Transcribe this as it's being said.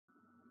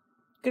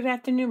Good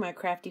afternoon, my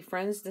crafty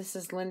friends. This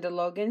is Linda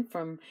Logan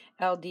from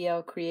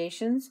LDL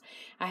Creations.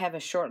 I have a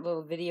short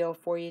little video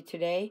for you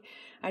today.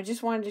 I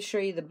just wanted to show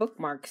you the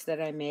bookmarks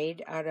that I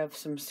made out of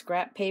some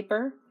scrap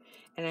paper,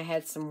 and I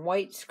had some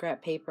white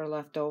scrap paper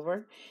left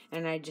over,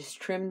 and I just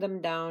trimmed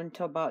them down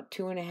to about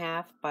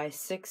 2.5 by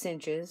 6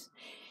 inches,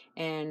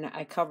 and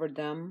I covered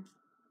them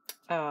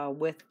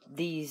with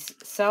these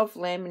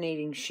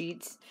self-laminating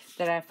sheets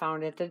that I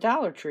found at the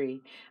Dollar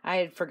Tree. I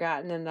had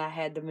forgotten that I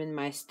had them in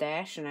my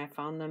stash, and I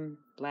found them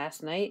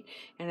last night,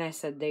 and I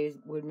said they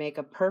would make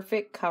a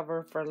perfect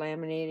cover for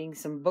laminating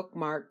some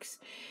bookmarks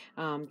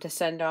to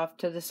send off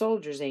to the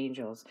soldiers'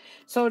 angels.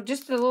 So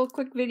just a little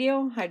quick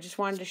video. I just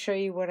wanted to show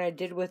you what I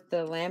did with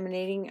the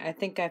laminating. I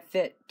think I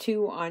fit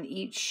 2 on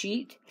each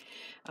sheet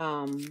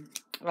of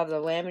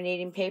the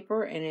laminating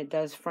paper, and it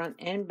does front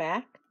and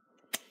back.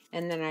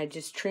 And then I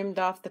just trimmed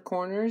off the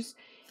corners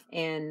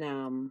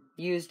and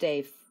used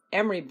a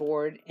emery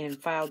board and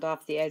filed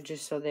off the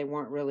edges so they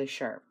weren't really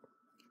sharp.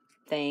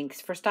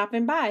 Thanks for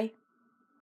stopping by.